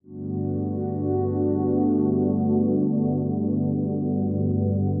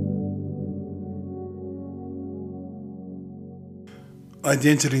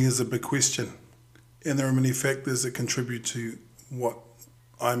Identity is a big question, and there are many factors that contribute to what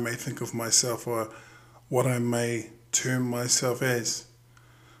I may think of myself or what I may term myself as.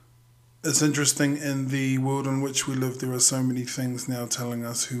 It's interesting in the world in which we live, there are so many things now telling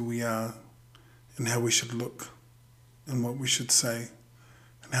us who we are and how we should look and what we should say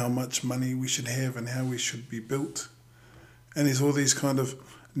and how much money we should have and how we should be built. And there's all these kind of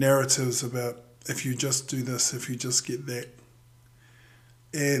narratives about if you just do this, if you just get that.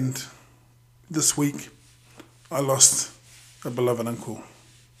 And this week, I lost a beloved uncle,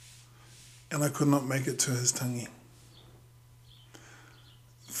 and I could not make it to his tangi.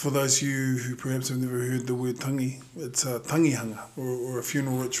 For those of you who perhaps have never heard the word tangi, it's a tangihanga, or a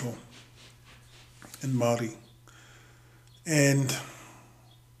funeral ritual in Māori. And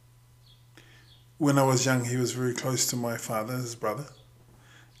when I was young, he was very close to my father, his brother,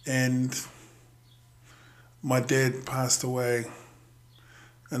 and my dad passed away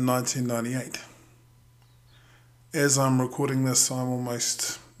in 1998. As I'm recording this, I'm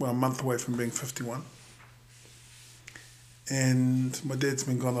almost, a month away from being 51. And my dad's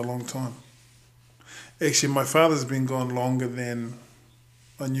been gone a long time. Actually, my father's been gone longer than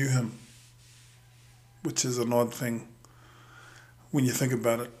I knew him, which is an odd thing when you think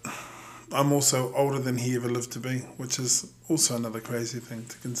about it. I'm also older than he ever lived to be, which is also another crazy thing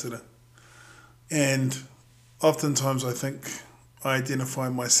to consider. And oftentimes I think I identify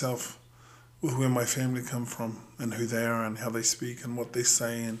myself with where my family come from and who they are and how they speak and what they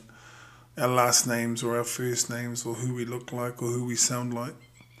say and our last names or our first names or who we look like or who we sound like.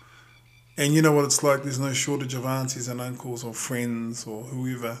 And you know what it's like, there's no shortage of aunties and uncles or friends or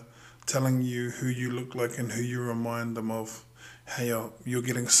whoever telling you who you look like and who you remind them of. Hey, you're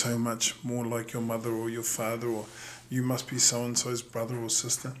getting so much more like your mother or your father, or you must be so-and-so's brother or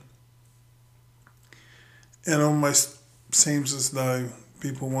sister. And it almost seems as though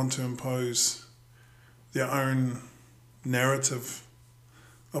people want to impose their own narrative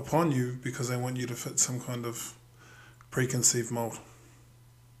upon you because they want you to fit some kind of preconceived mould.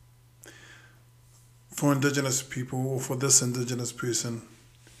 For Indigenous people, or for this Indigenous person,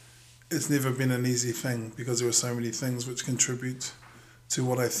 it's never been an easy thing because there are so many things which contribute to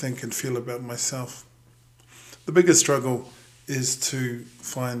what I think and feel about myself. The biggest struggle is to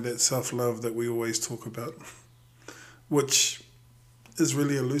find that self-love that we always talk about, which is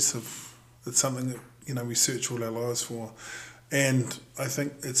really elusive. It's something that, we search all our lives for. And I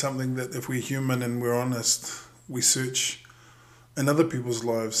think it's something that if we're human and we're honest, we search in other people's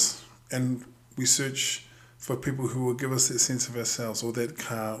lives and we search for people who will give us that sense of ourselves, or that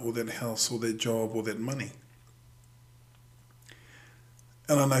car, or that house, or that job, or that money.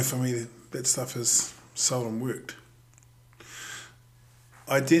 And I know for me that stuff has seldom worked.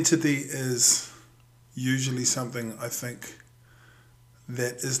 Identity is usually something, I think,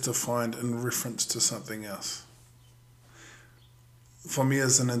 that is defined in reference to something else. For me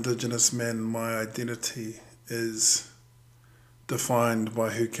as an Indigenous man, my identity is defined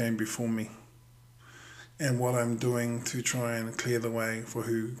by who came before me and what I'm doing to try and clear the way for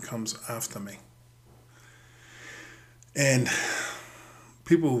who comes after me. And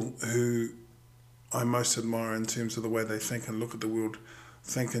people who I most admire in terms of the way they think and look at the world,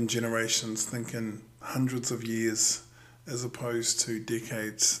 think in generations, think in hundreds of years as opposed to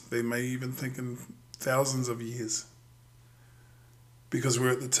decades. They may even think in thousands of years, because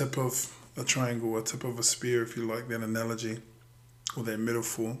we're at the tip of a triangle, a tip of a spear, if you like that analogy or that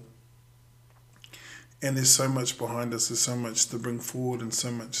metaphor. And there's so much behind us, there's so much to bring forward and so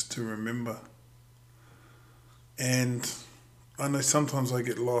much to remember. And I know sometimes I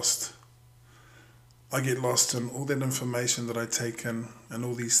get lost. I get lost in all that information that I take in and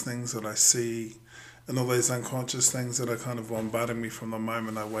all these things that I see and all those unconscious things that are kind of bombarding me from the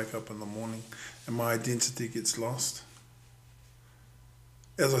moment I wake up in the morning, and my identity gets lost.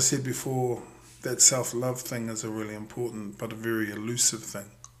 As I said before, that self-love thing is a really important but a very elusive thing.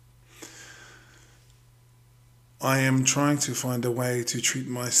 I am trying to find a way to treat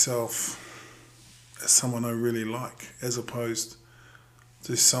myself as someone I really like, as opposed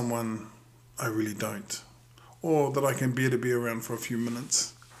to someone I really don't, or that I can bear to be around for a few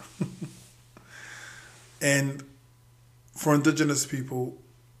minutes. And for Indigenous people,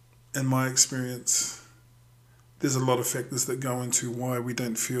 in my experience, there's a lot of factors that go into why we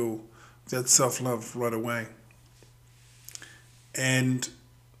don't feel that self-love right away. And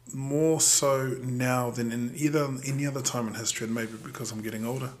more so now than in any other time in history, and maybe because I'm getting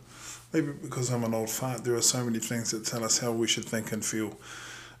older, maybe because I'm an old fart, there are so many things that tell us how we should think and feel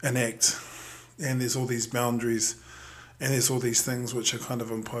and act. And there's all these boundaries and there's all these things which are kind of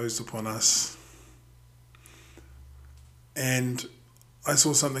imposed upon us. And I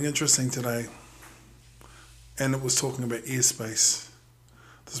saw something interesting today, and it was talking about airspace.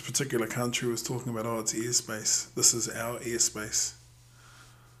 This particular country was talking about, it's airspace. This is our airspace.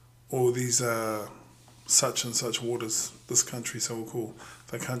 Or these are such and such waters. This country, so we'll call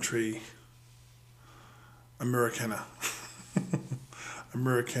the country Americana.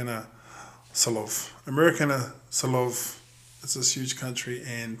 Americana Salov. Americana Salov is this huge country,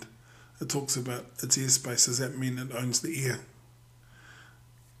 and it talks about its airspace. Does that mean it owns the air?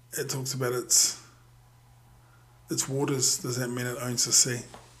 It talks about its waters. Does that mean it owns the sea?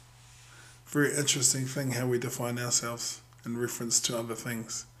 Very interesting thing how we define ourselves in reference to other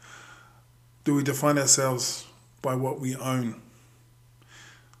things. Do we define ourselves by what we own?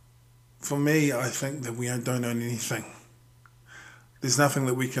 For me, I think that we don't own anything. There's nothing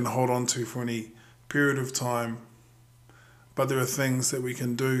that we can hold on to for any period of time, but there are things that we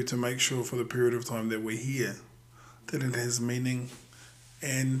can do to make sure for the period of time that we're here, that it has meaning,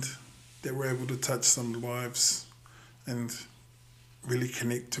 and that we're able to touch some lives and really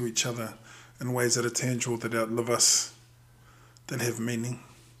connect to each other in ways that are tangible, that outlive us, that have meaning.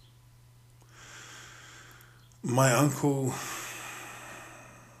 My uncle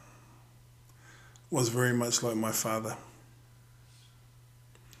was very much like my father.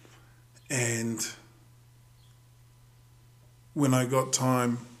 And when I got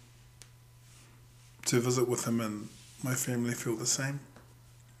time to visit with him, and my family feel the same,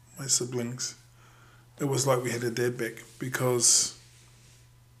 my siblings, it was like we had a dad back, because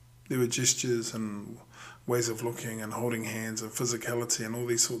there were gestures and ways of looking and holding hands and physicality and all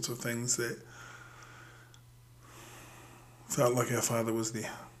these sorts of things that felt like our father was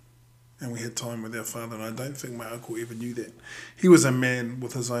there. And we had time with our father, and I don't think my uncle ever knew that. He was a man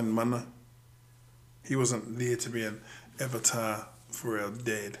with his own mana. He wasn't there to be an avatar for our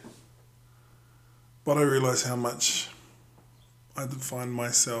dad. But I realised how much I define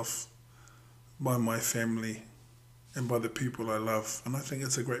myself by my family and by the people I love, and I think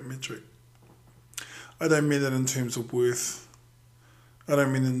it's a great metric. I don't mean it in terms of worth. I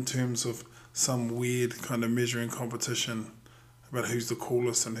don't mean it in terms of some weird kind of measuring competition about who's the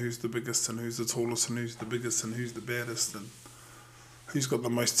coolest and who's the biggest and who's the tallest and who's the biggest and who's the baddest and who's got the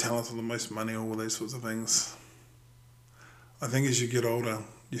most talent or the most money, or all those sorts of things. I think as you get older,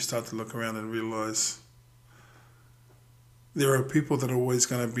 you start to look around and realise there are people that are always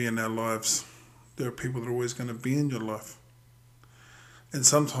going to be in our lives. There are people that are always going to be in your life. And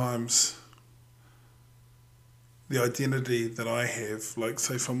sometimes the identity that I have, like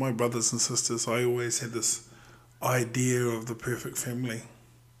say for my brothers and sisters, I always had this idea of the perfect family.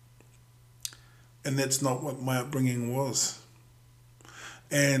 And that's not what my upbringing was.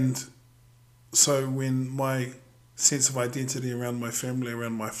 And so when my sense of identity around my family,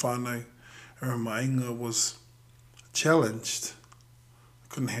 around my whānau, around my inga was challenged, I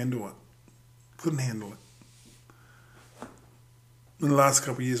couldn't handle it. In the last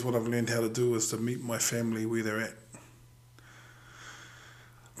couple of years, what I've learned how to do is to meet my family where they're at.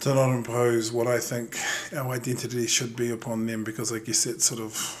 To not impose what I think our identity should be upon them, because I guess that's sort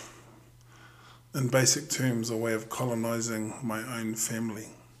of, in basic terms, a way of colonising my own family,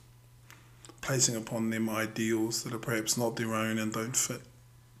 placing upon them ideals that are perhaps not their own and don't fit.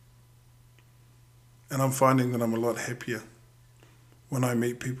 And I'm finding that I'm a lot happier when I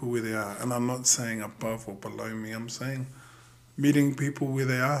meet people where they are. And I'm not saying above or below me, I'm saying meeting people where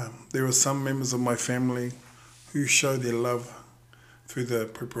they are. There are some members of my family who show their love through the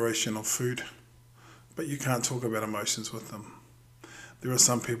preparation of food, but you can't talk about emotions with them. There are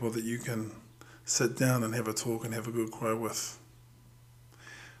some people that you can sit down and have a talk and have a good cry with.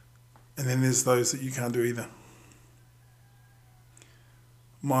 And then there's those that you can't do either.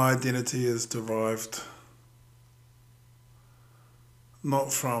 My identity is derived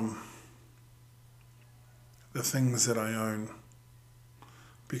not from the things that I own,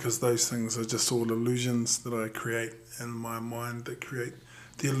 because those things are just all illusions that I create in my mind that create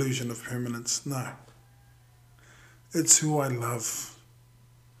the illusion of permanence. No. It's who I love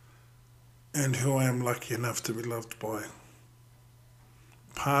and who I am lucky enough to be loved by.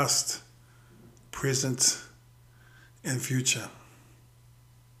 Past, present, and future.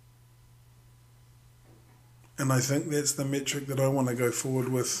 And I think that's the metric that I want to go forward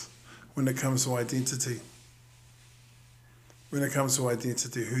with when it comes to identity. When it comes to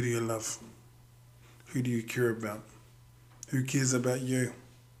identity, who do you love? Who do you care about? Who cares about you?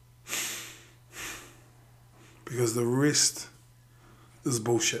 Because the rest is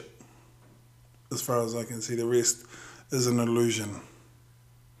bullshit. As far as I can see, the rest is an illusion.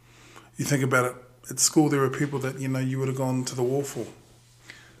 You think about it, at school there are people that you would have gone to the war for,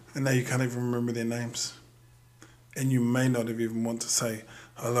 and now you can't even remember their names. And you may not have even want to say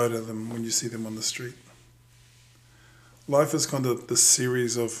hello to them when you see them on the street. Life is kind of this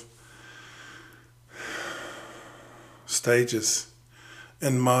series of stages.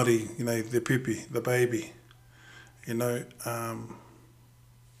 In Māori, the pipi, the baby, and then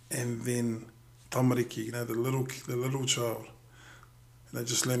tamariki, the little child,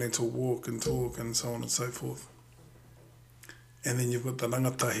 just learning to walk and talk and so on and so forth. And then you've got the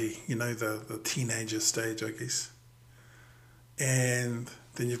rangatahi, the teenager stage, I guess. And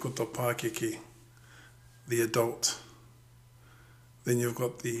then you've got the pākeke, the adult. Then you've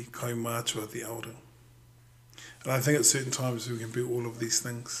got the kaumātua, the elder. And I think at certain times we can be all of these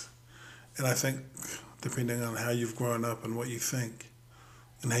things. And I think depending on how you've grown up and what you think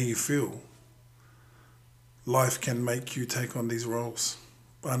and how you feel, life can make you take on these roles.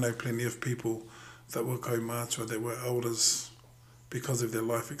 I know plenty of people that were kaumātua, that were elders because of their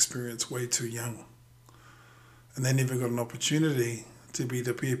life experience way too young. And they never got an opportunity to be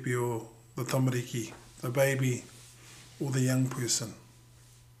the pepe or the tamariki, the baby or the young person.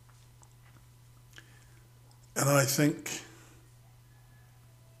 And I think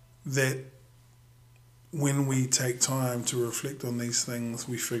that when we take time to reflect on these things,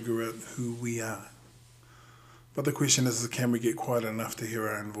 we figure out who we are. But the question is, can we get quiet enough to hear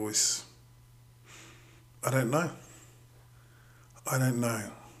our own voice? I don't know.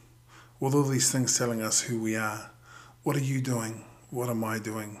 With all these things telling us who we are, what are you doing? What am I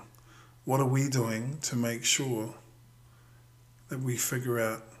doing? What are we doing to make sure that we figure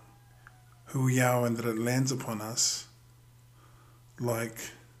out who we are and that it lands upon us like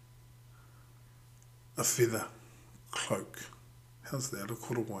a feather cloak? How's that? A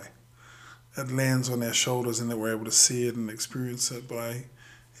korowai. It lands on our shoulders and that we're able to see it and experience it, but I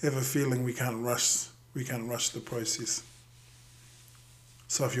have a feeling we can't rush the process.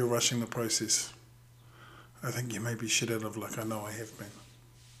 So if you're rushing the process, I think you may be shit out of luck. I know I have been.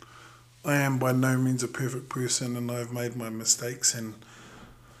 I am by no means a perfect person, and I've made my mistakes, and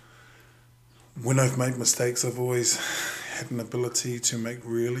when I've made mistakes, I've always had an ability to make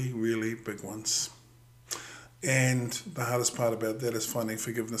really, really big ones. And the hardest part about that is finding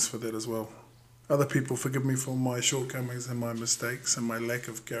forgiveness for that as well. Other people forgive me for my shortcomings and my mistakes and my lack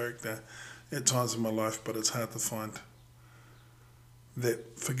of character at times in my life, but it's hard to find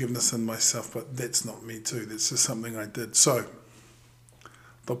that forgiveness in myself, but that's not me too. That's just something I did. So,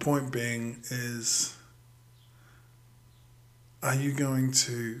 the point being is, are you going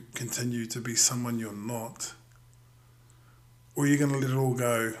to continue to be someone you're not? Or are you going to let it all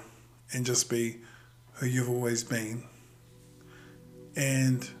go and just be who you've always been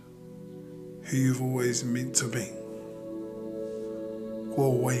and who you've always meant to be?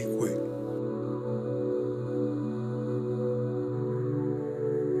 Ko wai koe.